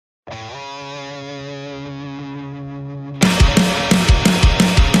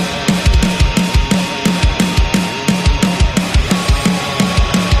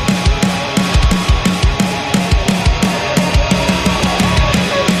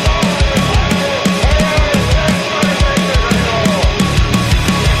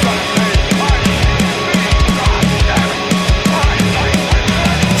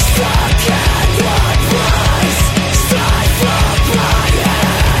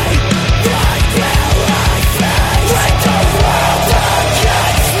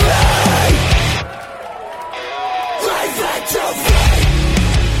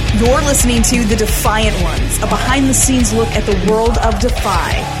listening to The Defiant Ones, a behind-the-scenes look at the world of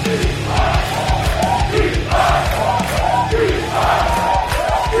Defy.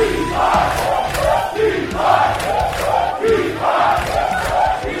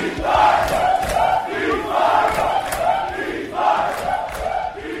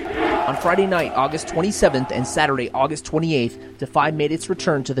 On Friday night, August 27th and Saturday, August 28th, Defy made its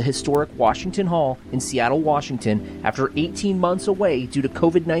return to the historic Washington Hall in Seattle, Washington, after 18 months away due to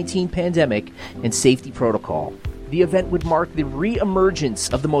COVID-19 pandemic and safety protocol. The event would mark the re-emergence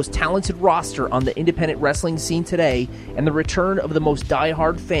of the most talented roster on the independent wrestling scene today and the return of the most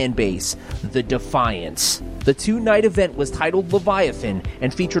diehard fan base, the Defiants. The two-night event was titled Leviathan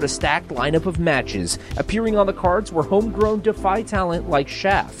and featured a stacked lineup of matches. Appearing on the cards were homegrown Defy talent like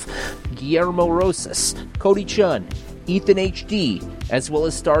Shaft, Guillermo Rosas, Cody Chun, Ethan HD, as well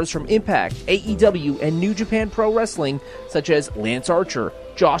as stars from Impact, AEW, and New Japan Pro Wrestling, such as Lance Archer,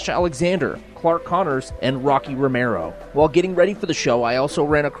 Josh Alexander, Clark Connors, and Rocky Romero. While getting ready for the show, I also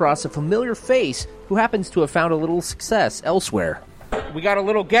ran across a familiar face who happens to have found a little success elsewhere. We got a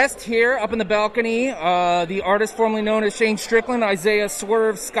little guest here up in the balcony, the artist formerly known as Shane Strickland, Isaiah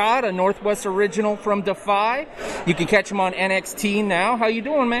Swerve Scott, a Northwest original from Defy. You can catch him on NXT now. How you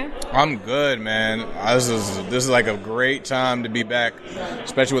doing, man? I'm good, man. This is like a great time to be back,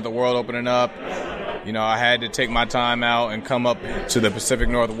 especially with the world opening up. You know, I had to take my time out and come up to the Pacific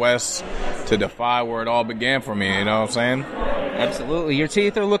Northwest to Defy, where it all began for me, you know what I'm saying? Absolutely. Your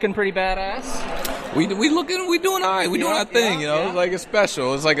teeth are looking pretty badass. We doing all right. We doing our thing, you know. It's like it's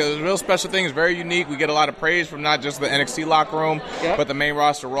special. It's like a real special thing. It's very unique. We get a lot of praise from not just the NXT locker room, but the main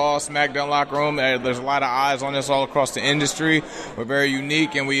roster, Raw, SmackDown locker room. There's a lot of eyes on us all across the industry. We're very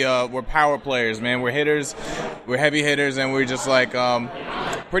unique, and we're power players, man. We're hitters. We're heavy hitters, and we're just like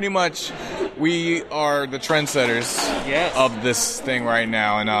pretty much we are the trendsetters of this thing right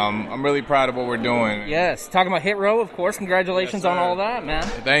now, and I'm really proud of what we're doing. Yes, talking about Hit Row, of course. Congratulations on all that, man.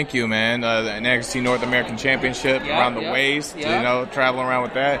 Thank you, man. The NXT North American Championship around the waist, you know, traveling around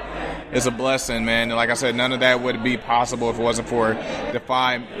with that is a blessing, man. And like I said, none of that would be possible if it wasn't for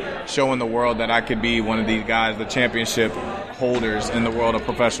Defy showing the world that I could be one of these guys, the championship holders in the world of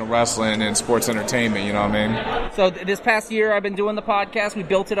professional wrestling and sports entertainment, you know what I mean? So this past year I've been doing the podcast. We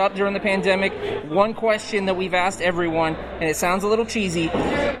built it up during the pandemic. One question that we've asked everyone, and it sounds a little cheesy,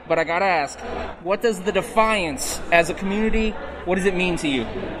 but I gotta ask, what does the Defiance as a community, what does it mean to you?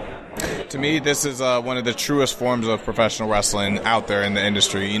 To me, this is one of the truest forms of professional wrestling out there in the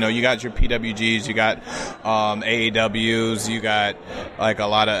industry. You know, you got your PWGs, you got AAWs, you got like a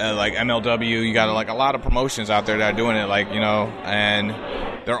lot of like MLW, you got like a lot of promotions out there that are doing it, like, you know, and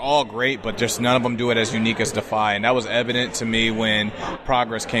they're all great, but just none of them do it as unique as Defy. And that was evident to me when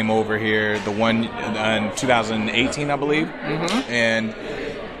Progress came over here, the one in 2018, I believe, and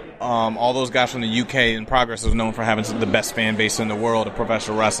all those guys from the UK, and Progress is known for having the best fan base in the world of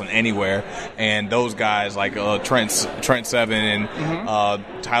professional wrestling anywhere. And those guys like Trent Seven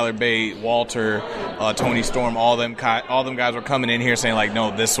and Tyler Bate, Walter, Tony Storm, all them guys were coming in here saying like, no,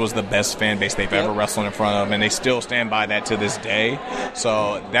 this was the best fan base they've ever wrestled in front of, and they still stand by that to this day.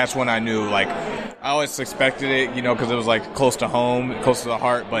 So that's when I knew, like, I always expected it, you know, because it was like close to home, close to the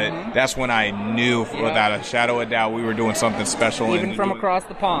heart. But that's when I knew, without a shadow of doubt, we were doing something special. Even from across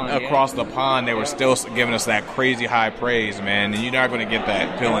the pond. Across the pond, they were still giving us that crazy high praise, man. And you're not going to get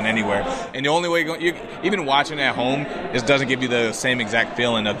that feeling anywhere. And the only way, even watching at home, it doesn't give you the same exact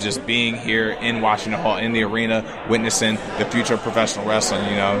feeling of just being here in Washington Hall, in the arena, witnessing the future of professional wrestling,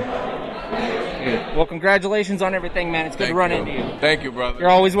 you know. Well, congratulations on everything, man. It's good to run into you. Thank you, brother.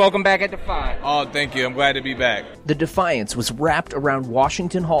 You're always welcome back at Defy. Oh, thank you. I'm glad to be back. The Defiance was wrapped around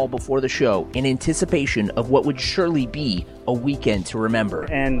Washington Hall before the show in anticipation of what would surely be a weekend to remember.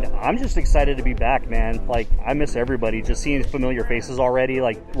 And I'm just excited to be back, man. Like, I miss everybody. Just seeing familiar faces already,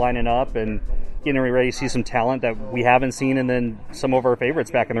 like, lining up and getting ready to see some talent that we haven't seen, and then some of our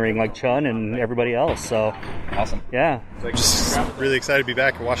favorites back in the ring, like Chun and everybody else. So awesome. Yeah. Just really excited to be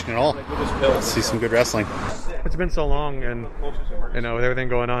back at Washington Hall. See some good wrestling. It's been so long, and you know, with everything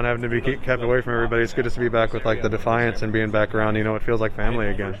going on, having to be kept away from everybody, it's good just to be back with like the Defiance and being back around. You know, it feels like family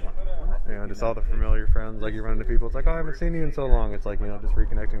again. You know, just all the familiar friends, like you run into people, it's like, oh, I haven't seen you in so long. It's like, you know, just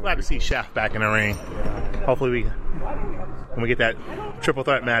reconnecting. Glad to see Shaft back in the ring. Yeah. Hopefully when we get that triple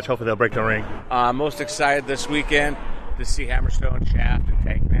threat match, hopefully they'll break the ring. Most excited this weekend to see Hammerstone, Shaft, and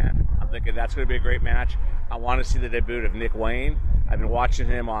Tankman. I'm thinking that's going to be a great match. I want to see the debut of Nick Wayne. I've been watching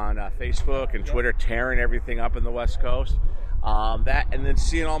him on Facebook and Twitter, tearing everything up in the West Coast. That, and then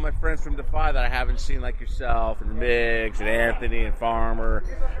seeing all my friends from Defy that I haven't seen, like yourself and Miggs and Anthony and Farmer,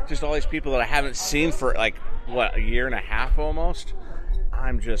 just all these people that I haven't seen for like a year and a half almost.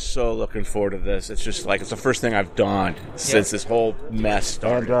 I'm just so looking forward to this. It's just like it's the first thing I've donned since this whole mess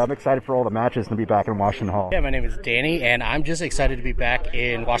started. And I'm excited for all the matches to be back in Washington Hall. Yeah, my name is Danny, and I'm just excited to be back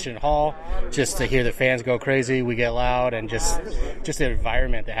in Washington Hall, just to hear the fans go crazy, we get loud, and just the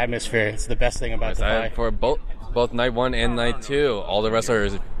environment, the atmosphere. It's the best thing about DEFY. For both night 1 and night 2, all the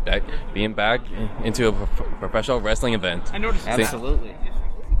wrestlers being back into a professional wrestling event. I noticed. Absolutely.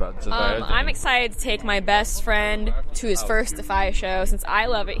 I'm excited to take my best friend to his first DEFY show since I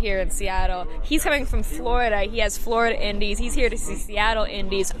love it here in Seattle. He's coming from Florida. He has Florida indies. He's here to see Seattle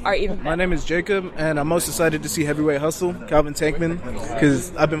indies are even better. My name is Jacob, and I'm most excited to see Heavyweight Hustle, Calvin Tankman,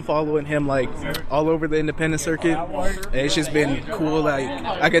 because I've been following him like all over the independent circuit, and it's just been cool. Like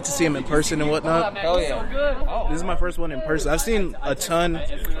I get to see him in person and whatnot. Hell yeah. This is my first one in person. I've seen a ton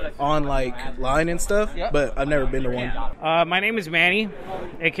on like line and stuff, but I've never been to one. My name is Manny,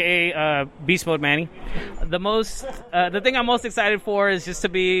 aka Beast Mode Manny. The thing I'm most excited for is just to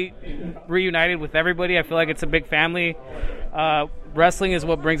be reunited with everybody. I feel like it's a big family. Wrestling is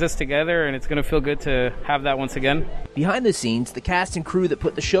what brings us together, and it's going to feel good to have that once again. Behind the scenes, the cast and crew that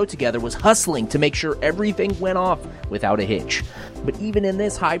put the show together was hustling to make sure everything went off without a hitch. But even in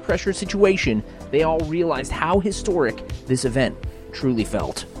this high-pressure situation, they all realized how historic this event truly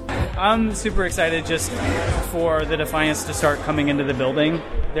felt. I'm super excited just for the Defiants to start coming into the building.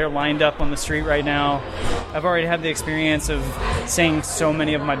 They're lined up on the street right now. I've already had the experience of seeing so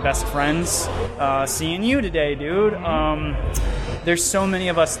many of my best friends. Seeing you today, dude. There's so many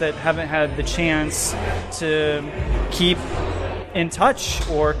of us that haven't had the chance to keep in touch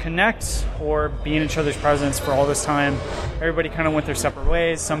or connect or be in each other's presence for all this time. Everybody kind of went their separate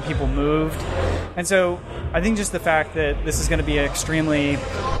ways. Some people moved. And so I think just the fact that this is going to be an extremely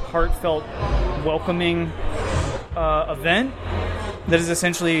heartfelt, welcoming event that is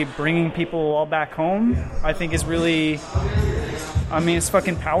essentially bringing people all back home, I think is really, it's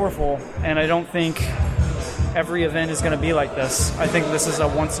fucking powerful. And I don't think every event is going to be like this. I think this is a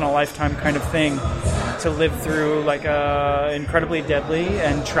once-in-a-lifetime kind of thing to live through like a incredibly deadly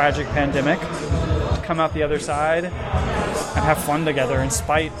and tragic pandemic, to come out the other side and have fun together in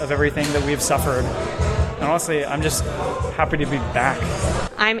spite of everything that we've suffered. And honestly, I'm just happy to be back.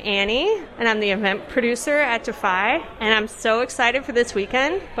 I'm Annie, and I'm the event producer at DEFY, and I'm so excited for this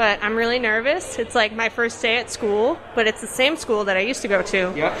weekend, but I'm really nervous. It's like my first day at school, but it's the same school that I used to go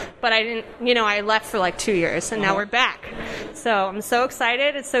to. Yep. But I didn't, I left for like 2 years, and now we're back. So I'm so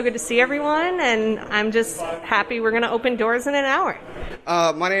excited. It's so good to see everyone, and I'm just happy we're going to open doors in an hour.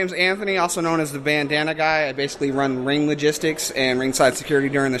 My name's Anthony, also known as the Bandana Guy. I basically run ring logistics and ringside security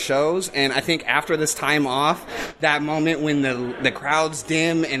during the shows, and I think after this time off, that moment when the crowd's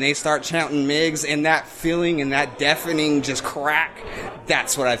dim and they start chanting MIGs and that feeling and that deafening just crack,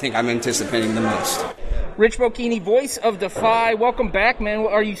 that's what I think I'm anticipating the most. Rich Bocchini, voice of DEFY, welcome back, man.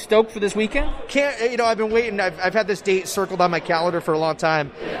 Are you stoked for this weekend? I've been waiting. I've had this date circled on my calendar for a long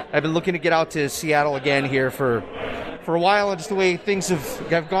time. I've been looking to get out to Seattle again here for a while, and just the way things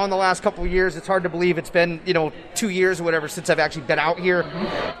have gone the last couple of years, it's hard to believe it's been 2 years or whatever since I've actually been out here.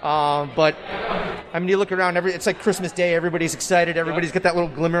 But you look around, it's like Christmas Day. Everybody's excited. Everybody's got that little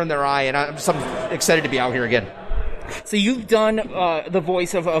glimmer in their eye, and I'm excited to be out here again. So you've done the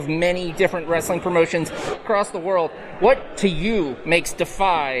voice of many different wrestling promotions across the world. What, to you, makes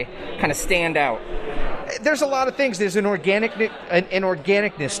DEFY kind of stand out? There's a lot of things. There's an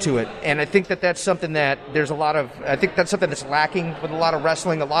organicness to it, and I think that's something that I think that's something that's lacking with a lot of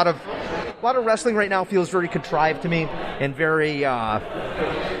wrestling. A lot of wrestling right now feels very contrived to me, and very.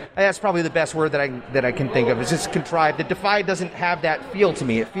 That's probably the best word that I can think of. It's just contrived. The DEFY doesn't have that feel to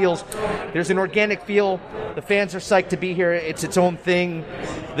me. It feels there's an organic feel. The fans are psyched to be here. It's its own thing.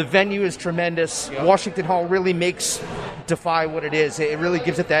 The venue is tremendous. Yep. Washington Hall really makes DEFY what it is. It really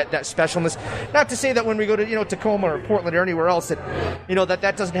gives it that specialness. Not to say that when we go to Tacoma or Portland or anywhere else that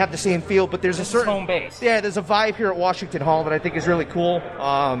that doesn't have the same feel, but there's a certain home base. Yeah, there's a vibe here at Washington Hall that I think is really cool.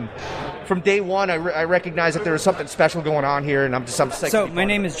 From day one, I recognized that there was something special going on here, and I'm psyched. So my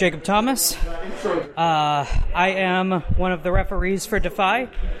name is Jacob Thomas. I am one of the referees for DEFY,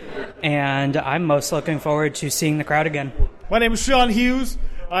 and I'm most looking forward to seeing the crowd again. My name is Sean Hughes.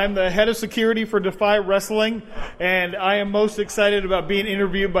 I'm the head of security for DEFY Wrestling, and I am most excited about being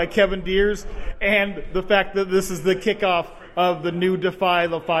interviewed by Kevin Deers and the fact that this is the kickoff of the new Defy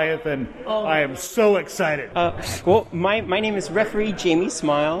Leviathan. I am so excited. Well, my name is referee Jamie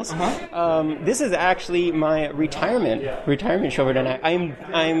Smiles. This is actually my retirement show for tonight. I'm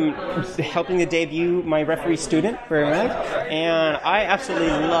helping to debut my referee student very much, and I absolutely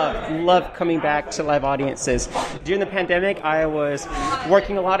love coming back to live audiences. During the pandemic, I was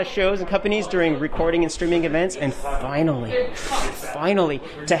working a lot of shows and companies during recording and streaming events, and finally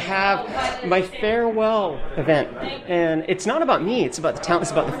to have my farewell event. And it's not about me, it's about the talent,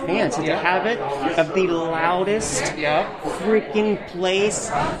 it's about the fans. And to have it of the loudest freaking place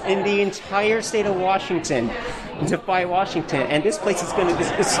in the entire state of Washington, Defy Washington, and this place is going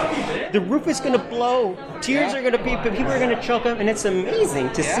to, the roof is going to blow, tears are going to be, people are going to choke up, and it's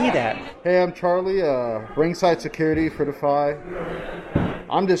amazing to see that. Hey, I'm Charlie, ringside security for Defy.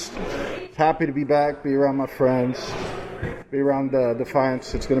 I'm just happy to be back, be around my friends, be around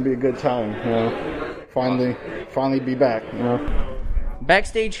Defiance. It's going to be a good time, you know. Finally be back, you know.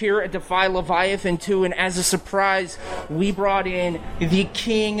 Backstage here at Defy Leviathan 2, and as a surprise, we brought in the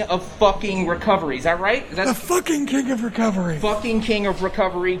king of fucking recovery. Is that right? The fucking king of recovery. Fucking king of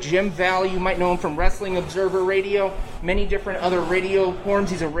recovery, Jim Valley. You might know him from Wrestling Observer Radio, many different other radio forms.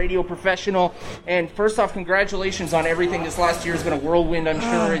 He's a radio professional. And first off, congratulations on everything. This last year has been a whirlwind, I'm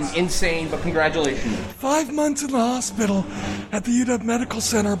sure, and insane, but congratulations. 5 months in the hospital at the UW Medical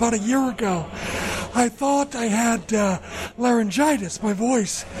Center about a year ago. I thought I had laryngitis, my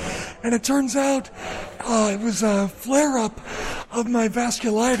voice, and it turns out it was a flare-up of my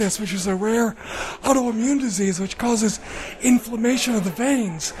vasculitis, which is a rare autoimmune disease which causes inflammation of the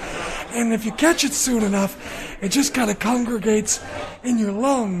veins. And if you catch it soon enough, it just kind of congregates in your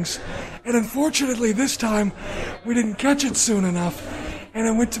lungs. And unfortunately, this time, we didn't catch it soon enough. And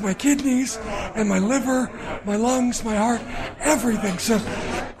it went to my kidneys and my liver, my lungs, my heart, everything. So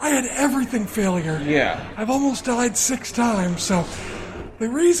I had everything failure. Yeah. I've almost died 6 times. So the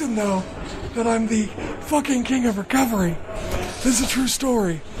reason, though, that I'm the fucking king of recovery, this is a true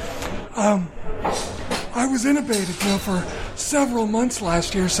story. I was intubated, for several months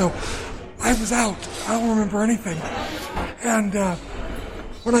last year, so I was out. I don't remember anything. And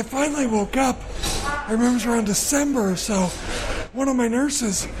when I finally woke up, I remember it was around December or so, one of my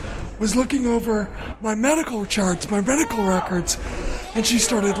nurses was looking over my medical charts, my medical records, and she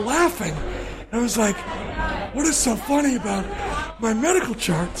started laughing. And I was like, what is so funny about my medical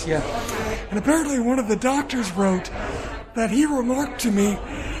charts? Yeah. And apparently one of the doctors wrote that he remarked to me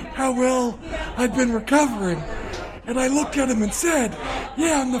how well I'd been recovering. And I looked at him and said,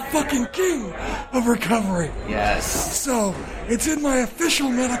 yeah, I'm the fucking king of recovery. Yes. So, it's in my official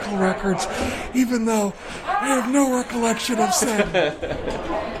medical records, even though I have no recollection of saying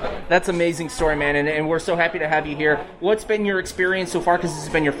That's an amazing story, man, and we're so happy to have you here. What's been your experience so far, because this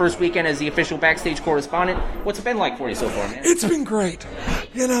has been your first weekend as the official backstage correspondent? What's it been like for you so far, man? It's been great.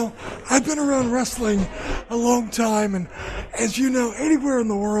 I've been around wrestling a long time, and as you know, anywhere in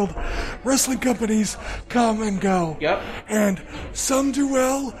the world, wrestling companies come and go. Yep. And some do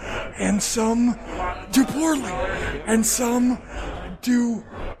well, and some do poorly, and some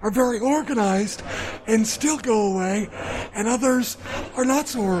are very organized and still go away, and others are not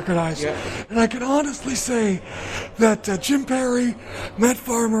so organized. Yeah. And I can honestly say that Jim Perry, Matt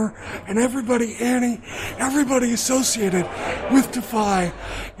Farmer, and everybody associated with Defy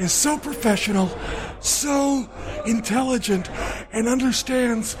is so professional, so intelligent, and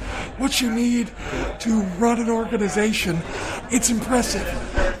understands what you need to run an organization. It's impressive.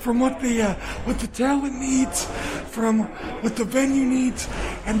 From what the talent needs, from what the venue needs,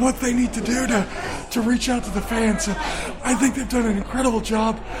 and what they need to do to reach out to the fans. So I think they've done an incredible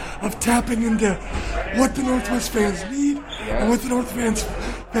job of tapping into what the Northwest fans need and what the North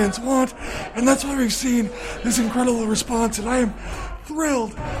fans want, and that's why we've seen this incredible response, and I am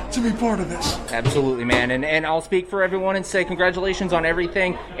thrilled to be part of this. Absolutely, man. And I'll speak for everyone and say congratulations on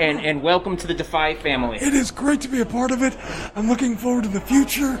everything, and welcome to the Defy family. It is great to be a part of it. I'm looking forward to the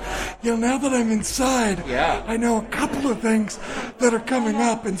future. Now that I'm inside, I know a couple of things that are coming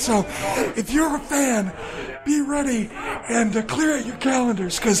up, and so if you're a fan, be ready and clear out your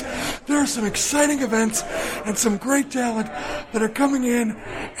calendars, because there are some exciting events and some great talent that are coming in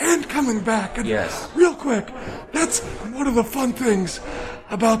and coming back. And real quick, that's one of the fun things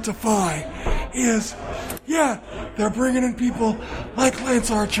about Defy is, they're bringing in people like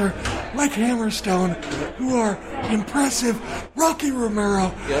Lance Archer, like Hammerstone, who are impressive, Rocky Romero,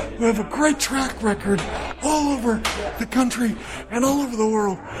 who have a great track record all over the country and all over the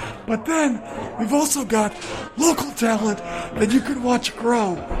world. But then we've also got local talent that you can watch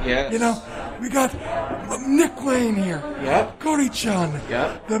grow. Yes. We got got Nick Wayne here. Yep. Cody Chun.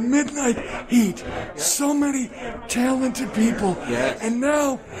 Yep. The Midnight Heat. So many talented people. Yes. And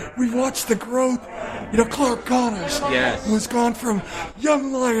now we've watched the growth. Clark Connors. Yes. Who has gone from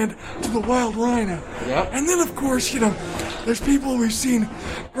young lion to the wild rhino. Yep. And then, of course, there's people we've seen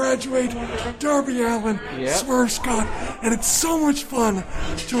graduate, Darby Allin, Yep. Swerve Scott, and it's so much fun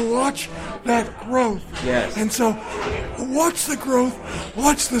to watch that growth. Yes. And so, watch the growth,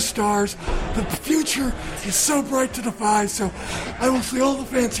 watch the stars. The future is so bright to Defy, so I will see all the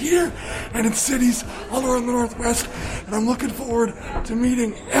fans here and in cities all around the Northwest, and I'm looking forward to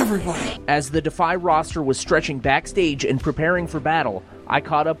meeting everybody. As the Defy roster was stretching backstage and preparing for battle, I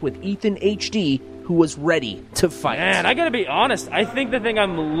caught up with Ethan HD, who was ready to fight. Man, I gotta be honest. I think the thing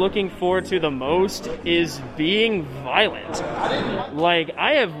I'm looking forward to the most is being violent.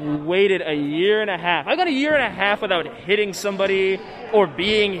 I have waited a year and a half. I got a year and a half without hitting somebody or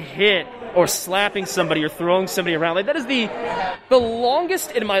being hit or slapping somebody or throwing somebody around. That is the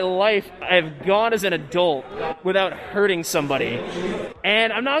longest in my life I've gone as an adult without hurting somebody.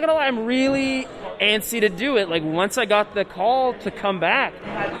 And I'm not gonna lie, I'm really antsy to do it. Once I got the call to come back,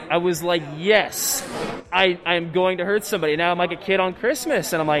 I was like, yes, I'm going to hurt somebody. Now I'm like a kid on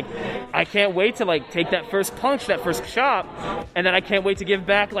Christmas, and I'm like, I can't wait to take that first punch, that first chop, and then I can't wait to give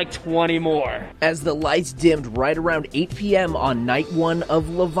back 20 more. As the lights dimmed right around 8 p.m. on night one of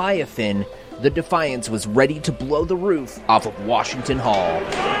Leviathan, the Defiance was ready to blow the roof off of Washington Hall.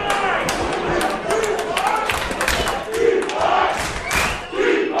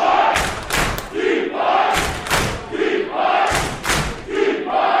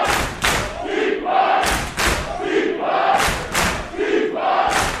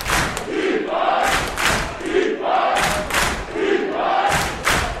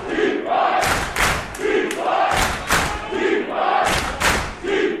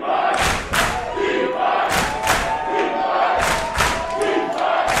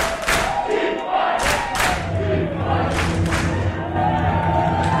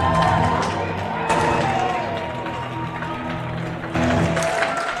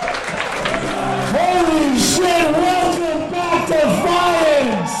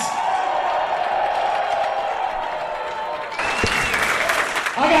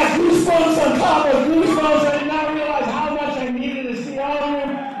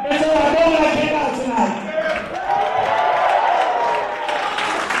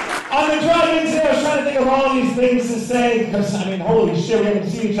 Holy shit, we haven't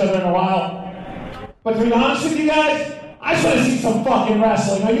seen each other in a while. But to be honest with you guys, I just want to see some fucking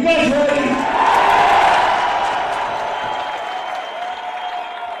wrestling. Are you guys ready?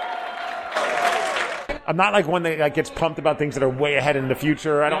 I'm not one that gets pumped about things that are way ahead in the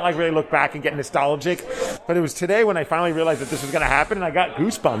future. I don't really look back and get nostalgic. But it was today when I finally realized that this was going to happen, and I got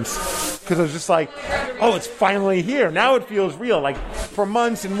goosebumps. Because I was just oh, it's finally here. Now it feels real. For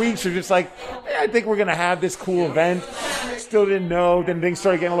months and weeks, you're just I think we're going to have this cool event. Still didn't know. Then things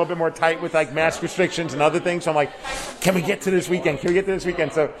started getting a little bit more tight with mask restrictions and other things. So I'm can we get to this weekend? Can we get to this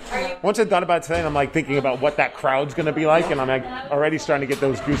weekend? So once I thought about it today, and I'm thinking about what that crowd's going to be like, and I'm already starting to get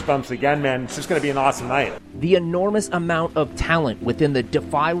those goosebumps again, man. It's just going to be an awesome night. The enormous amount of talent within the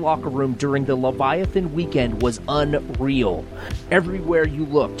Defy locker room during the Leviathan weekend was unreal. Everywhere you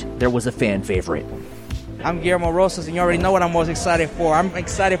looked, there was a fan favorite. I'm Guillermo Rosas, and you already know what I'm most excited for. I'm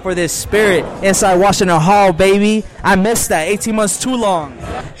excited for this spirit inside Washington Hall, baby. I missed that. 18 months too long.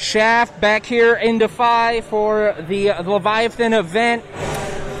 Shaft back here in Defy for the Leviathan event.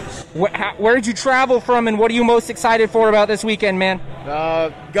 Where did you travel from, and what are you most excited for about this weekend, man?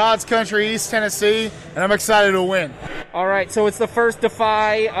 God's country, East Tennessee, and I'm excited to win. All right, so it's the first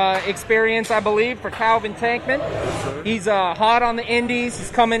Defy experience, I believe, for Calvin Tankman. He's hot on the indies. He's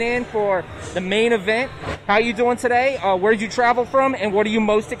coming in for the main event. How you doing today? Where did you travel from, and what are you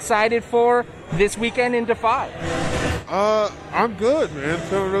most excited for this weekend in Defy? I'm good, man.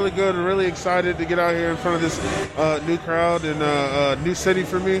 Feeling really good and really excited to get out here in front of this new crowd and a new city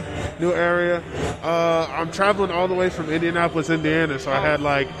for me, new area. I'm traveling all the way from Indianapolis, Indiana, so I had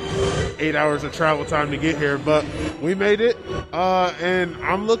 8 hours of travel time to get here, but we made it, and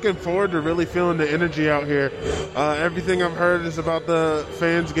I'm looking forward to really feeling the energy out here. Everything I've heard is about the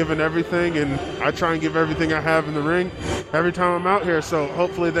fans giving everything, and I try and give everything I have in the ring every time I'm out here, so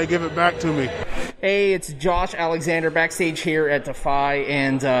hopefully they give it back to me. Hey, it's Josh Alexander backstage here at Defy,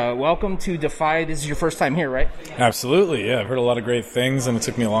 and welcome to Defy. This is your first time here, right? Absolutely, yeah. I've heard a lot of great things, and it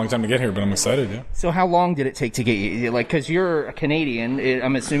took me a long time to get here, but I'm excited, yeah. So how long did it take to get you? Because you're a Canadian,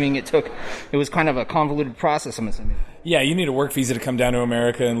 I'm assuming it was kind of a convoluted process, I'm assuming. Yeah, you need a work visa to come down to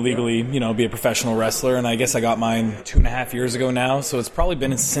America and legally, be a professional wrestler. And I guess I got mine 2.5 years ago now. So it's probably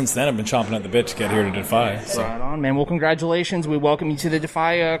been since then I've been chomping at the bit to get here to Defy. So. Right on, man. Well, congratulations. We welcome you to the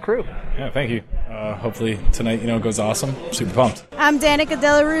Defy crew. Yeah, thank you. Hopefully tonight, goes awesome. Super pumped. I'm Danica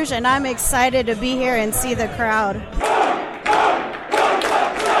Delarouge, and I'm excited to be here and see the crowd.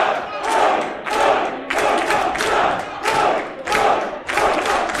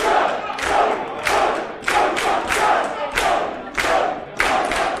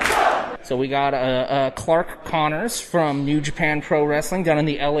 So we got Clark Connors from New Japan Pro Wrestling down in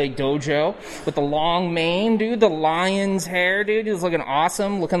the LA dojo with the long mane, dude, the lion's hair, dude. He's looking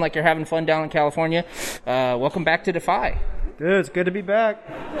awesome, looking like you're having fun down in California. Welcome back to Defy. Dude, it's good to be back.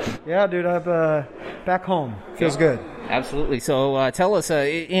 Yeah, dude, I'm back home. Feels good. Absolutely. So tell us,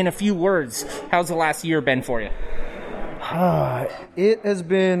 in a few words, how's the last year been for you? It's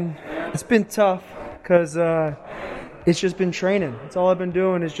been tough because it's just been training. That's all I've been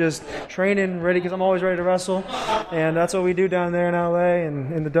doing is just training, ready, because I'm always ready to wrestle. And that's what we do down there in LA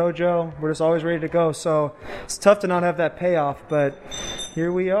and in the dojo. We're just always ready to go. So it's tough to not have that payoff, but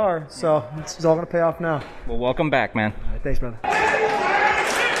here we are. So it's all going to pay off now. Well, welcome back, man. All right, thanks, brother.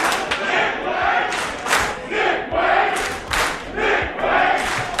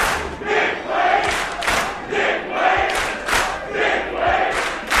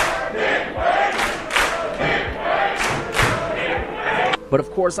 But of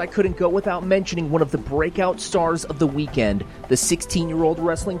course, I couldn't go without mentioning one of the breakout stars of the weekend, the 16-year-old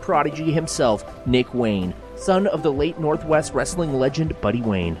wrestling prodigy himself, Nick Wayne, son of the late Northwest wrestling legend Buddy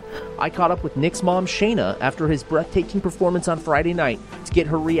Wayne. I caught up with Nick's mom, Shayna, after his breathtaking performance on Friday night to get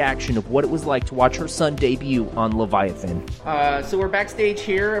her reaction of what it was like to watch her son debut on Leviathan. So we're backstage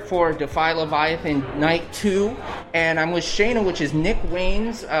here for Defy Leviathan Night 2, and I'm with Shayna, which is Nick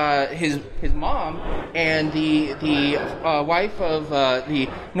Wayne's, his mom, and the wife of the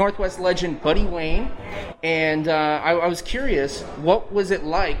Northwest legend Buddy Wayne. And I was curious, what was it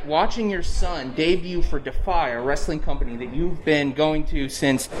like watching your son debut for Defy, a wrestling company that you've been going to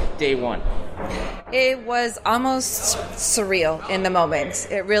since day one? It was almost surreal in the moment.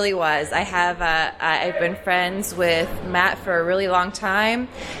 It really was. I've been friends with Matt for a really long time,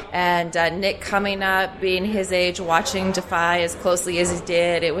 and Nick coming up, being his age, watching Defy as closely as he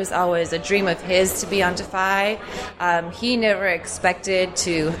did, it was always a dream of his to be on Defy. He never expected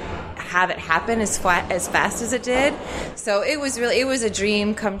to have it happen as fast as it did. So it was a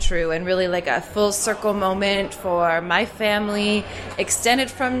dream come true, and really like a full circle moment for my family, extended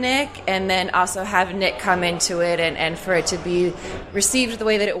from Nick, and then also have Nick come into it and for it to be received the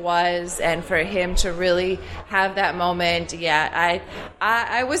way that it was, and for him to really have that moment. Yeah,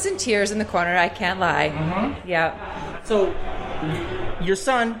 I was in tears in the corner, I can't lie. Mm-hmm. Yeah. So your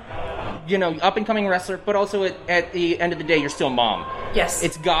son, up and coming wrestler, but also at the end of the day, you're still mom. Yes.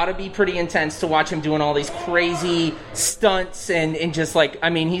 It's got to be pretty intense to watch him doing all these crazy stunts and just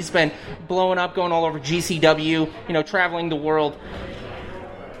he's been blowing up, going all over GCW, traveling the world.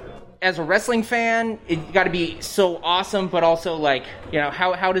 As a wrestling fan, it got to be so awesome, but also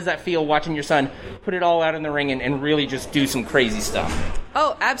how does that feel watching your son put it all out in the ring and really just do some crazy stuff?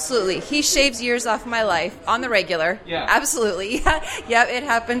 Oh, absolutely. He shaves years off my life on the regular. Yeah. Absolutely. Yeah, it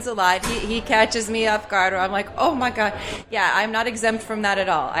happens a lot. He catches me off guard, or I'm like, oh my God. Yeah, I'm not exempt from that at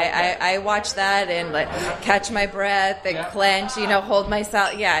all. I watch that and catch my breath and clench, hold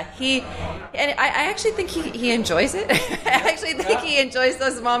myself. Yeah, I actually think he enjoys it. I actually think he enjoys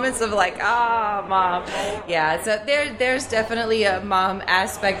those moments of Mom. Yeah, so there's definitely a mom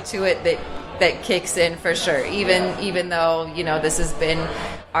aspect to it that kicks in for sure. Even though this has been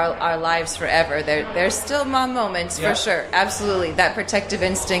our lives forever, there's still mom moments for sure. Absolutely, that protective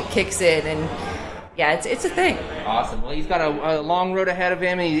instinct kicks in, and yeah, it's a thing. Awesome. Well, he's got a long road ahead of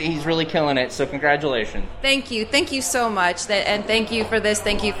him, and he's really killing it. So congratulations. Thank you so much, and thank you for this.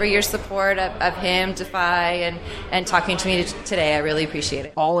 Thank you for your support of him, Defy, and talking to me today. I really appreciate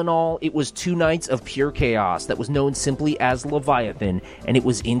it. All in all, it was 2 nights of pure chaos that was known simply as Leviathan, and it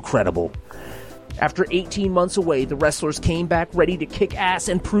was incredible. After 18 months away, the wrestlers came back ready to kick ass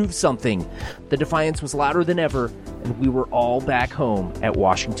and prove something. The defiance was louder than ever, and we were all back home at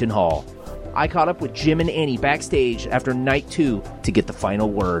Washington Hall. I caught up with Jim and Annie backstage after night 2 to get the final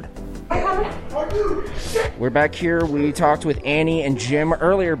word. We're back here. We talked with Annie and Jim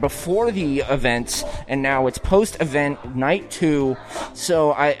earlier before the event, and now it's post-event night 2.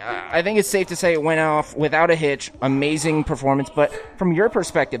 So I think it's safe to say it went off without a hitch. Amazing performance. But from your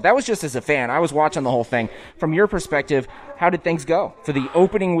perspective, that was just as a fan. I was watching the whole thing. From your perspective, how did things go for the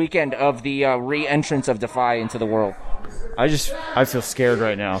opening weekend of the re-entrance of Defy into the world? I feel scared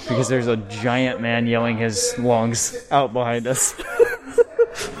right now because there's a giant man yelling his lungs out behind us.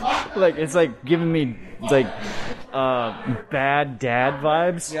 Like, it's like giving me like bad dad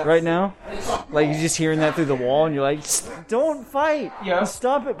vibes right now. Like, you're just hearing that through the wall and you're like, don't fight. Yeah.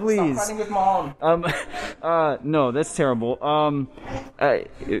 Stop it, please. Stop fighting with mom. No, that's terrible.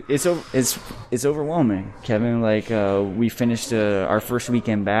 It's overwhelming, Kevin. Like, we finished our first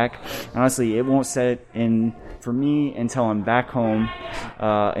weekend back. Honestly, it won't set in for me until I'm back home,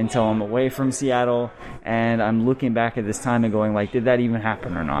 until I'm away from Seattle, and I'm looking back at this time and going like, did that even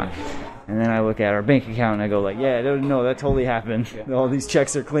happen or not? And then I look at our bank account and I go like, yeah, no, that totally happened. Yeah. All these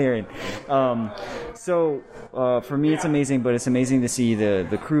checks are clearing. So for me, it's amazing, but it's amazing to see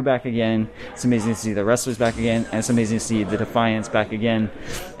the crew back again. It's amazing to see the wrestlers back again, and it's amazing to see the Defiance back again,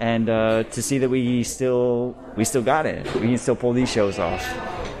 and to see that we still got it. We can still pull these shows off.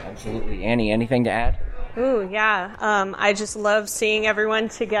 Absolutely. Annie, anything to add? Ooh, yeah. I just love seeing everyone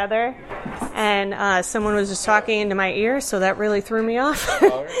together. And someone was just talking into my ear, so that really threw me off.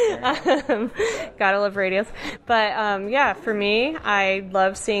 Gotta love radios. But yeah, for me, I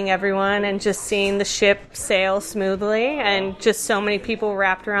love seeing everyone and just seeing the ship sail smoothly. And just so many people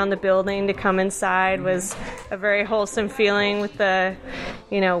wrapped around the building to come inside was a very wholesome feeling with the,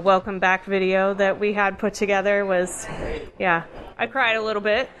 welcome back video that we had put together was, yeah. I cried a little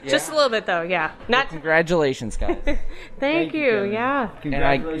bit. Yeah. Just a little bit, though, yeah. Not congratulations, guys. Thank you, yeah.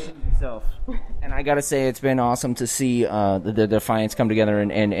 Congratulations yourself. And I got to say, it's been awesome to see the Defiance come together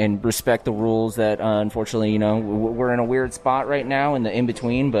and respect the rules that, unfortunately, we're in a weird spot right now in the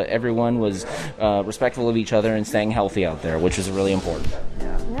in-between, but everyone was respectful of each other and staying healthy out there, which is really important.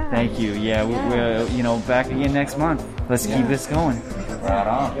 Yeah. Thank you. Yeah, we're back again next month. Let's keep this going. Right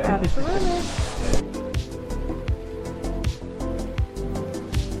on. Absolutely.